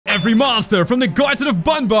every monster from the Garden of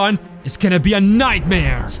Banban is gonna be a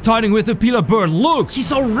nightmare. Starting with the Pila bird. Look,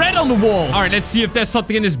 she's all red on the wall. All right, let's see if there's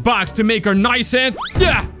something in this box to make her nice and...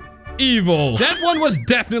 yeah, evil. That one was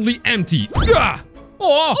definitely empty. Yeah.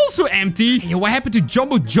 Oh, also empty. Hey, what happened to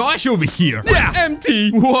Jumbo Josh over here? Yeah,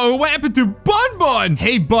 empty. Whoa, what happened to Banban?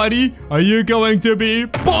 Hey, buddy, are you going to be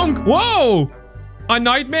bonk? Whoa, a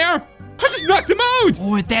nightmare? I just knocked him out.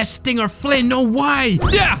 Oh, there's Stinger Flynn. No way.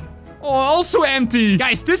 Yeah. Oh, also empty.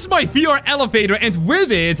 Guys, this is my VR elevator, and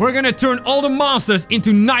with it, we're gonna turn all the monsters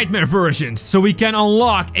into nightmare versions, so we can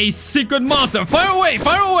unlock a secret monster. Fire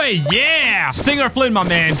away, yeah! Stinger Flynn, my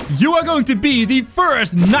man, you are going to be the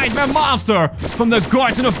first nightmare monster from the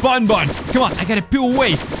Garden of Banban. Come on, I gotta peel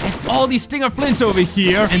away at all these Stinger Flynns over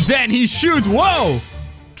here, and then he shoots. Whoa!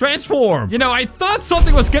 Transform. You know, I thought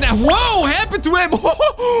something was gonna... whoa! Happen to him!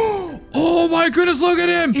 Oh my goodness, look at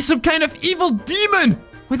him! He's some kind of evil demon!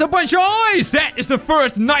 With a bunch of eyes! That is the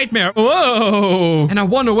first nightmare. Whoa! And I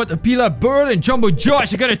wonder what the Pila bird and Jumbo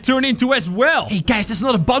Josh are gonna turn into as well. Hey guys, there's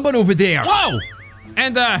another Banban over there. Whoa!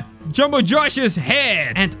 And Jumbo Josh's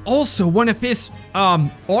head. And also one of his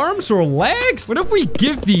arms or legs? What if we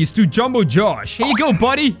give these to Jumbo Josh? Here you go,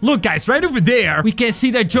 buddy. Look, guys, right over there, we can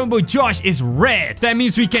see that Jumbo Josh is red. That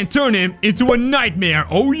means we can turn him into a nightmare.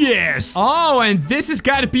 Oh, yes. Oh, and this has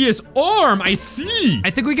got to be his arm. I see.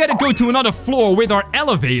 I think we got to go to another floor with our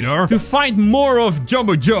elevator to find more of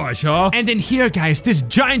Jumbo Josh, huh? And in here, guys, this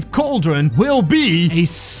giant cauldron will be a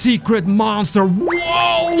secret monster.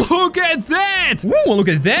 Whoa, look at that. Whoa, look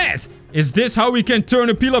at that. Is this how we can turn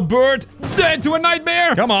a Pila bird into a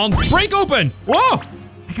nightmare? Come on, break open. Whoa,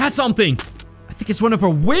 I got something. I think it's one of her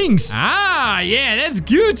wings. Ah, yeah, that's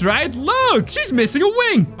good, right? Look, she's missing a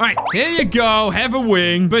wing. All right, here you go, have a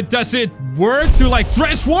wing. But does it work to like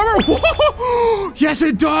transform her? Whoa, yes,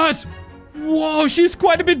 it does. Whoa, she's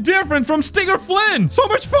quite a bit different from Stinger Flynn. So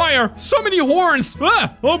much fire, so many horns.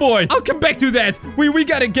 Ah, oh boy, I'll come back to that. We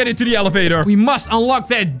gotta get into the elevator. We must unlock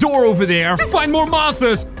that door over there to find more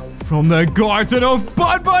monsters. From the Garden of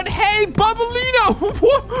Banban. Hey, Babalina!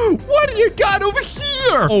 What do you got over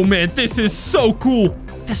here? Oh, man, this is so cool.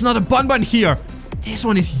 There's not a Banban here. This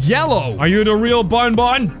one is yellow. Are you the real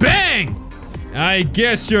Banban? Bang! I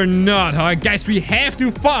guess you're not, huh? Guys, we have to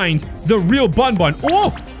find the real Banban.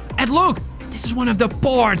 Oh, and look, this is one of the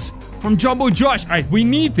parts from Jumbo Josh. All right, we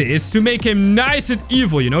need this to make him nice and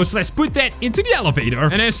evil, you know? So let's put that into the elevator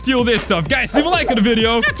and then steal this stuff. Guys, leave a like on the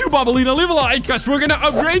video. You too, Babalina, leave a like, because we're gonna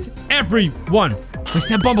upgrade everyone. Is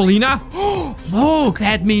that Babalina? Oh, look,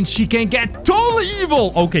 that means she can get totally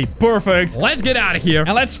evil. Okay, perfect. Let's get out of here.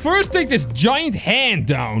 And let's first take this giant hand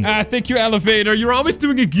down. Thank you, elevator. You're always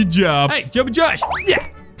doing a good job. Hey, Jumbo Josh. Yeah.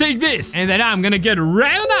 Take this, and then I'm gonna get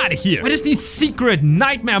right on out of here. What is the secret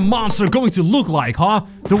nightmare monster going to look like, huh?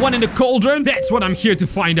 The one in the cauldron? That's what I'm here to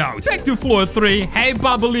find out. Back to floor 3. Hey,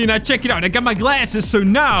 Babalina, check it out. I got my glasses, so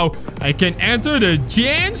now I can enter the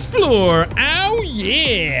dance floor. Oh,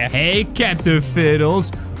 yeah. Hey, Captain Fiddles.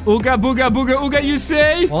 Ooga booga booga ooga, you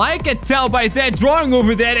say? Well, I can tell by that drawing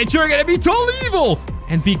over there that you're gonna be totally evil.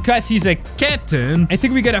 And because he's a captain, I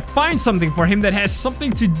think we gotta find something for him that has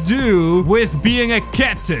something to do with being a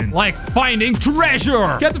captain. Like finding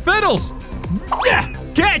treasure. Captain Fiddles. Yeah,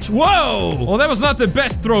 catch. Whoa. Well, that was not the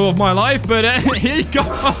best throw of my life, but here you go.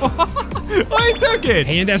 I took it.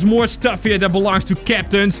 Hey, and there's more stuff here that belongs to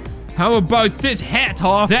captains. How about this hat,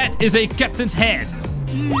 huh? That is a captain's hat.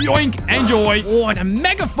 Yoink, enjoy. Oh, the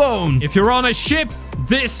megaphone. If you're on a ship,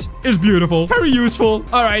 this is beautiful. Very useful.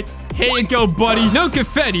 All right. Here you go, buddy. No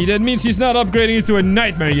confetti. That means he's not upgrading into a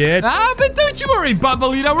nightmare yet. But don't you worry,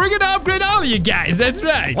 Babalina. We're gonna upgrade all of you guys. That's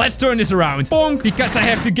right. Let's turn this around. Bonk. Because I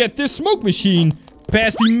have to get this smoke machine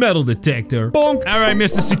past the metal detector. Bonk. All right,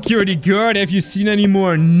 Mr. Security Guard. Have you seen any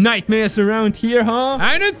more nightmares around here, huh?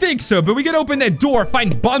 I don't think so, but we can open that door,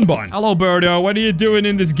 find Banban. Hello, Birdo. What are you doing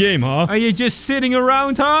in this game, huh? Are you just sitting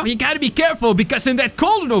around, huh? Well, you gotta be careful, because in that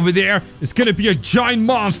cauldron over there is gonna be a giant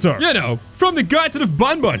monster. You know, from the Garden of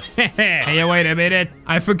Banban. Hey, wait a minute.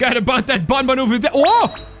 I forgot about that Banban over there.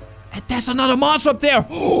 Oh! And there's another monster up there.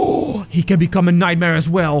 Oh, he can become a nightmare as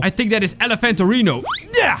well. I think that is Elephantorino.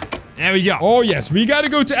 Yeah! There we go. Oh, yes. We gotta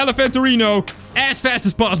go to Elephantorino as fast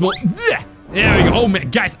as possible. Yeah. There we go. Oh, man.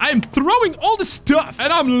 Guys, I'm throwing all the stuff,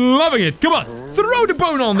 and I'm loving it. Come on. Throw the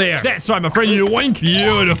bone on there. That's right, my friend. You wink.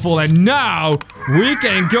 Beautiful. And now we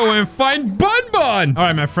can go and find Banban. All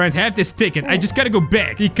right, my friend. Have this ticket. I just gotta go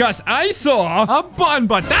back because I saw a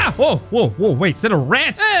Banban. Ah! Whoa, whoa, whoa. Wait, is that a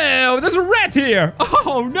rat? Oh, there's a rat here.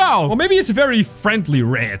 Oh, no. Well, maybe it's a very friendly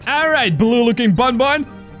rat. All right, blue-looking Banban.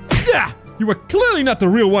 Yeah. You are clearly not the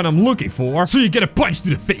real one I'm looking for. So you get a punch to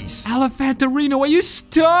the face. Elephantorino, are you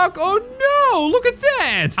stuck? Oh no, look at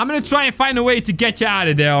that. I'm gonna try and find a way to get you out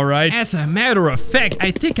of there, alright? As a matter of fact, I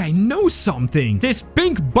think I know something. This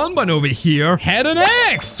pink Banban over here had an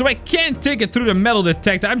axe. So I can't take it through the metal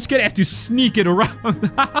detector. I'm just gonna have to sneak it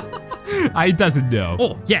around. I doesn't know.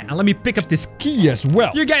 Oh, yeah, and let me pick up this key as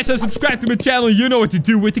well. You guys are subscribed to my channel. You know what to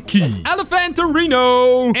do with the key.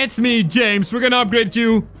 Elephantorino. It's me, James. We're gonna upgrade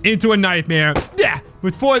you into a nightmare. Yeah,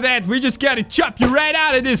 but for that, we just gotta chop you right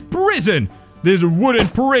out of this prison. There's a wooden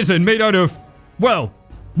prison made out of, well,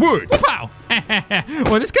 wood. Wow.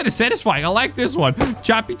 Well, this is kind of satisfying. I like this one.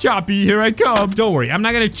 Choppy, choppy. Here I come. Don't worry. I'm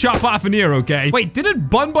not going to chop off an ear, okay? Wait, didn't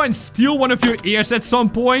Banban steal one of your ears at some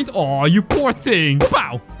point? Oh, you poor thing.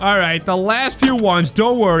 Wow. All right. The last few ones.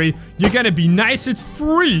 Don't worry. You're going to be nice and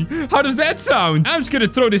free. How does that sound? I'm just going to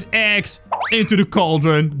throw this axe into the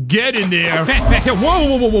cauldron. Get in there. Whoa,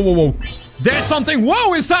 whoa, whoa, whoa, whoa, whoa. There's something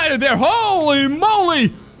whoa inside of there. Holy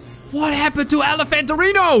moly. What happened to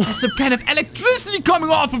Elephantorino? There's some kind of electricity coming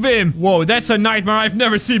off of him. Whoa, that's a nightmare I've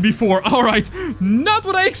never seen before. All right, not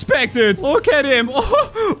what I expected. Look at him.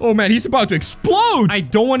 Oh man, he's about to explode. I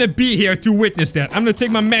don't want to be here to witness that. I'm going to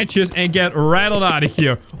take my matches and get right on out of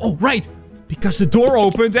here. Oh, right, because the door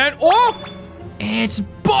opened and... Oh, it's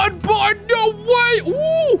Banban. No way.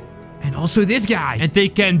 Ooh. And also this guy. And they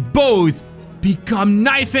can both become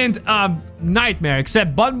nice and, nightmare.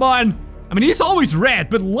 Except Banban... I mean, he's always red,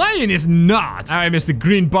 but Lion is not. All right, Mr.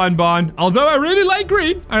 Green Banban. Although I really like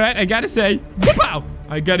green. All right, I gotta say, whoop-ow.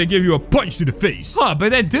 I gotta give you a punch to the face. Huh,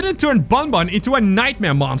 but that didn't turn Banban into a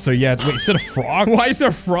nightmare monster yet. Wait, is that a frog? Why is there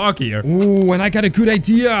a frog here? Ooh, and I got a good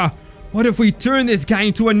idea. What if we turn this guy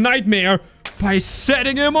into a nightmare by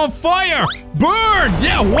setting him on fire? Burn!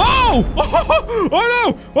 Yeah, whoa!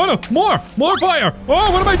 Oh no! Oh no! More fire!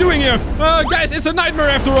 Oh, what am I doing here? Guys, it's a nightmare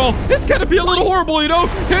after all. It's gonna be a little horrible, you know?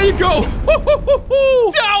 Here you go!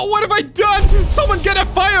 Oh, what have I done? Someone get a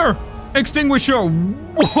fire extinguisher!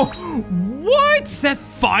 Whoa. What? Is that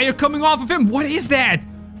fire coming off of him? What is that?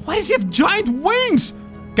 Why does he have giant wings?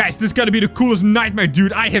 Guys, this is gonna be the coolest nightmare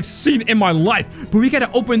dude I have seen in my life. But we gotta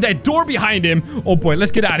open that door behind him. Oh boy,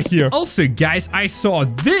 let's get out of here. Also, guys, I saw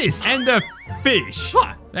this and the fish.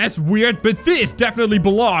 Huh, that's weird, but this definitely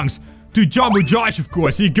belongs to Jumbo Josh, of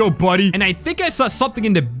course. Here you go, buddy. And I think I saw something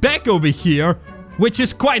in the back over here, which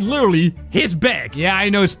is quite literally his bag. Yeah, I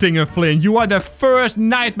know, Stinger Flynn. You are the first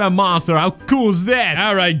nightmare monster. How cool is that?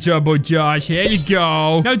 All right, Jumbo Josh, here you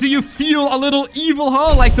go. Now, do you feel a little evil,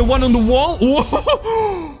 huh? Like the one on the wall?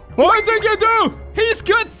 Whoa! I think you do! He's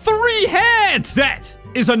got 3 heads! That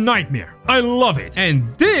is a nightmare. I love it. And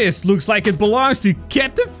this looks like it belongs to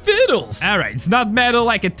Captain Fiddles. All right, it's not metal.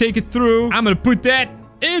 I can take it through. I'm gonna put that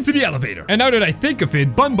into the elevator. And now that I think of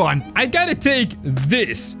it, Banban, I gotta take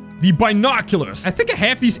this. The binoculars. I think I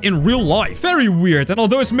have these in real life. Very weird. And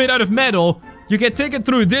although it's made out of metal, you can take it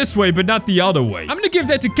through this way, but not the other way. I'm gonna give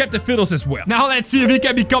that to Captain Fiddles as well. Now let's see if he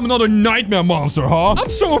can become another nightmare monster, huh?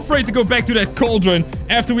 I'm so afraid to go back to that cauldron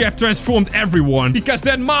after we have transformed everyone. Because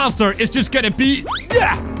that monster is just gonna be...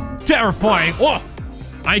 yeah, terrifying. Oh,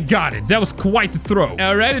 I got it. That was quite the throw.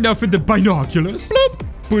 All right, enough with the binoculars. Bloop.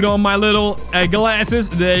 Put on my little glasses.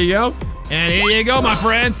 There you go. And here you go, my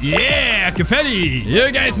friend. Yeah, confetti. You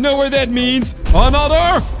guys know what that means.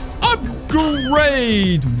 Another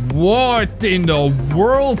upgrade. What in the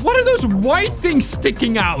world? What are those white things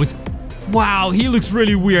sticking out? Wow, he looks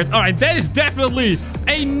really weird. All right, that is definitely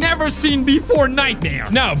a never-seen-before nightmare.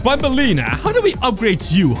 Now, Banbalina, how do we upgrade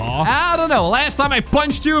you, huh? I don't know. Last time I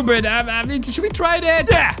punched you, but I mean, should we try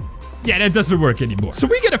that? Yeah, that doesn't work anymore. So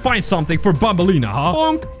we gotta find something for Banbalina, huh?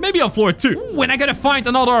 Bonk. Maybe on floor 2. Ooh, and I gotta find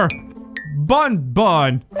another...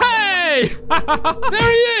 Banban. Hey!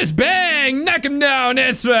 There he is! Bang! Knock him down!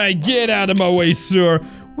 That's right. Get out of my way, sir.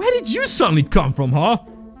 Where did you suddenly come from, huh?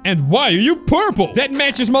 And why are you purple? That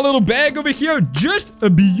matches my little bag over here just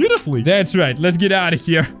beautifully. That's right. Let's get out of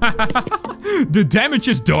here. The damage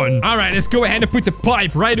is done. All right, let's go ahead and put the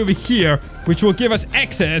pipe right over here, which will give us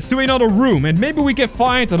access to another room. And maybe we can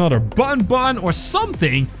find another Banban or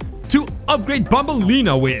something to upgrade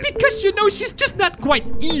Banbalina with. Because, you know, she's just not quite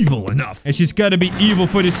evil enough. And she's gotta be evil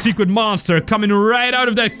for this secret monster coming right out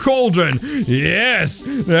of that cauldron. Yes,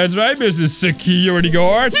 that's right, Mr. Security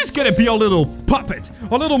Guard. He's gonna be a little puppet,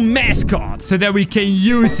 a little mascot, so that we can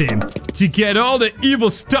use him to get all the evil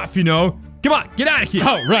stuff, you know. Come on, get out of here.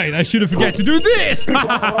 Oh, right, I should have forgot to do this.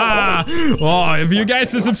 Oh, if you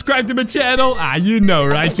guys are subscribed to my channel, you know,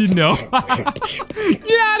 right? You know. Get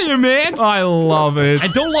out of here, man. I love it. I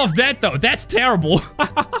don't love that, though. That's terrible.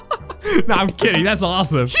 No, I'm kidding. That's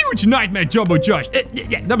awesome. Huge nightmare jumbo Josh.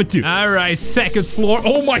 Yeah, number 2. All right, second floor.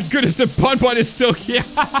 Oh my goodness, the Banban is still here.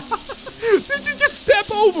 Did you just step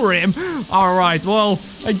over him? All right, well,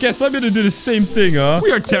 I guess I'm gonna do the same thing, huh?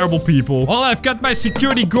 We are terrible people. Well, I've got my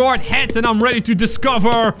security guard hat and I'm ready to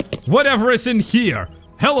discover whatever is in here.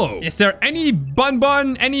 Hello. Is there any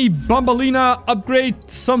Banban, any Bambalina upgrade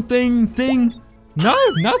something thing? No,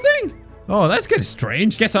 nothing? Oh, that's kind of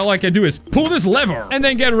strange. Guess all I can do is pull this lever and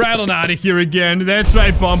then get rattled out of here again. That's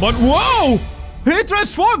right, Banban. Whoa! It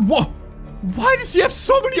transformed. Whoa! Why does he have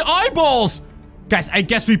so many eyeballs? Guys, I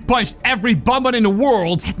guess we punched every Banban in the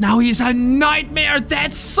world. And now he's a nightmare.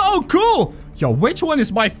 That's so cool. Yo, which one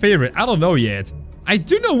is my favorite? I don't know yet. I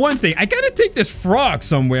do know one thing. I gotta take this frog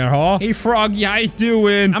somewhere, huh? Hey, Froggy, how you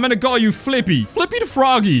doing? I'm gonna call you Flippy. Flippy the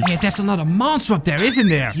Froggy. Yeah, there's another monster up there, isn't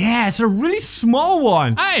there? Yeah, it's a really small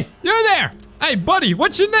one. Hey, you're there. Hey, buddy,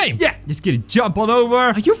 what's your name? Yeah, just gonna jump on over.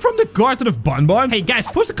 Are you from the Garten of Banban? Hey, guys,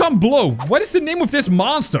 post a comment below. What is the name of this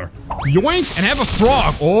monster? Yoink and have a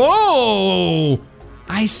frog. Oh!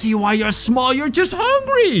 I see why you're small. You're just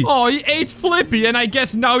hungry. Oh, he ate Flippy, and I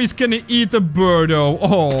guess now he's gonna eat the birdo.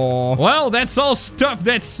 Oh. Well, that's all stuff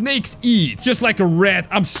that snakes eat. Just like a rat.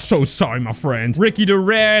 I'm so sorry, my friend. Ricky the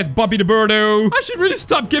rat, Bobby the birdo. I should really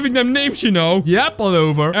stop giving them names, you know. Yep, all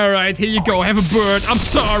over. All right, here you go. Have a bird. I'm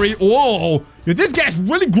sorry. Whoa. Dude, this guy's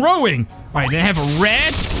really growing. All right, then I have a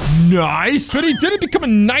rat. Nice. But he didn't become a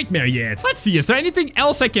nightmare yet. Let's see. Is there anything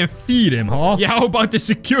else I can feed him, huh? Yeah, how about the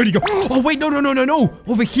security guard? Oh, wait. No.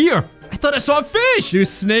 Over here. I thought I saw a fish. Do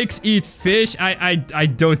snakes eat fish? I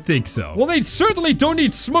don't think so. Well, they certainly don't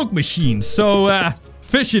eat smoke machines. So,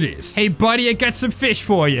 fish it is. Hey, buddy, I got some fish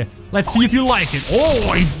for you. Let's see if you like it.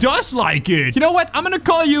 Oh, he does like it. You know what? I'm gonna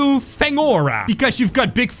call you Fangora because you've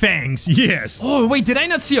got big fangs. Yes. Oh, wait, did I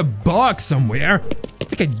not see a bug somewhere? I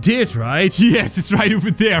think I did, right? Yes, it's right over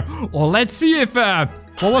there. Oh, let's see if, what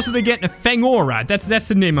was it again? A Fangora. That's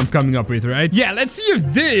the name I'm coming up with, right? Yeah, let's see if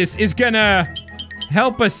this is gonna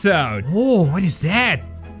help us out. Oh, what is that?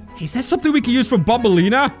 Hey, is that something we can use for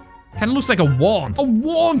Bambalina? Kind of looks like a wand. A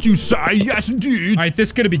wand, you say? Yes, indeed. All right, this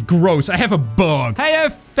is gonna be gross. I have a bug. Hey,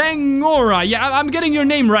 Fangora. Yeah, I'm getting your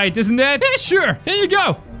name right, isn't it? Yeah, sure. Here you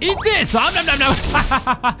go. Eat this. Nom, nom, nom,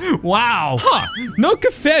 nom. Wow. Huh. No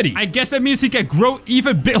confetti. I guess that means he can grow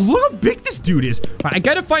even big. Look how big this dude is. All right, I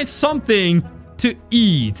gotta find something to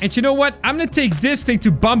eat. And you know what? I'm gonna take this thing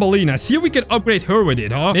to Bambalina. See if we can upgrade her with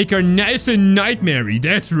it, huh? Make her nice and nightmare-y.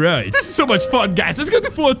 That's right. This is so much fun, guys. Let's go to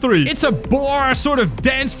floor 3. It's a bar sort of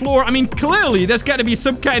dance floor. I mean, clearly, there's gotta be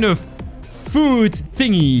some kind of food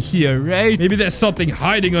thingy here, right? Maybe there's something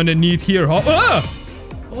hiding underneath here, huh?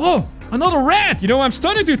 Oh, another rat. You know, I'm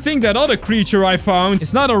starting to think that other creature I found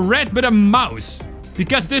is not a rat, but a mouse.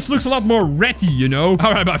 Because this looks a lot more ratty, you know?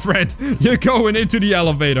 All right, my friend. You're going into the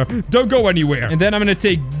elevator. Don't go anywhere. And then I'm going to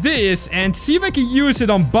take this and see if I can use it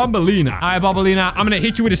on Bambalina. All right, Bambalina. I'm going to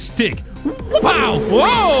hit you with a stick. Wow.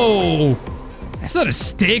 Whoa. That's not a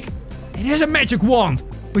stick. It is a magic wand.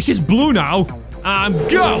 But she's blue now.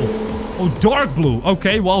 Go. Oh, dark blue.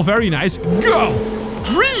 Okay, well, very nice. Go.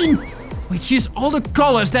 Green. Wait, she's all the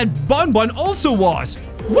colors that Banban also was.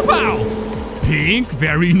 Wow. Pink,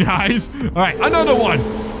 very nice. All right, another one.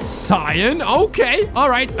 Cyan, okay. All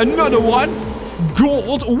right, another one.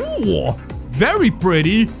 Gold, ooh, very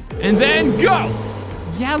pretty. And then go.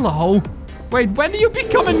 Yellow. Wait, when do you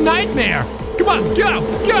become a nightmare? Come on, go.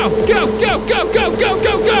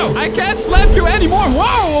 I can't slap you anymore.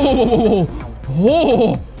 Whoa.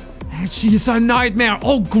 Oh, and she is a nightmare.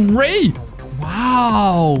 Oh, gray.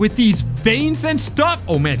 Wow. With these veins and stuff.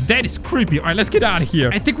 Oh, man, that is creepy. All right, let's get out of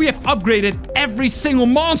here. I think we have upgraded every single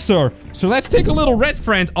monster. So let's take a little red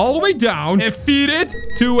friend all the way down and feed it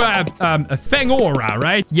to a Fangora,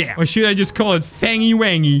 right? Yeah. Or should I just call it Fangy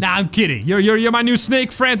Wangy? Nah, I'm kidding. You're my new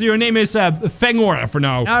snake friend. Your name is Fangora for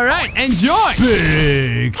now. All right, enjoy.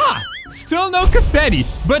 Big. Huh. Still no confetti.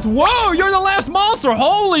 But whoa, you're the last monster.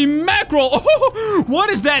 Holy mackerel. Oh,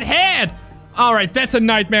 what is that head? All right, that's a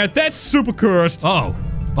nightmare. That's super cursed. Oh.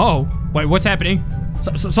 Wait, what's happening?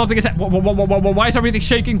 Something is happening. Why is everything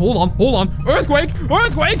shaking? Hold on. Earthquake.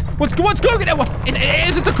 What's going on?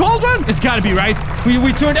 Is it the cauldron? It's gotta be, right?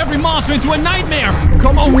 We turned every monster into a nightmare.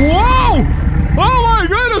 Come on. Whoa! Oh my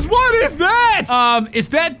goodness, what is that? Is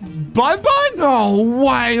that Banban? No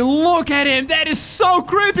way. Look at him. That is so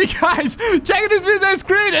creepy, guys. Check this video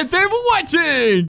screen and thanks for watching.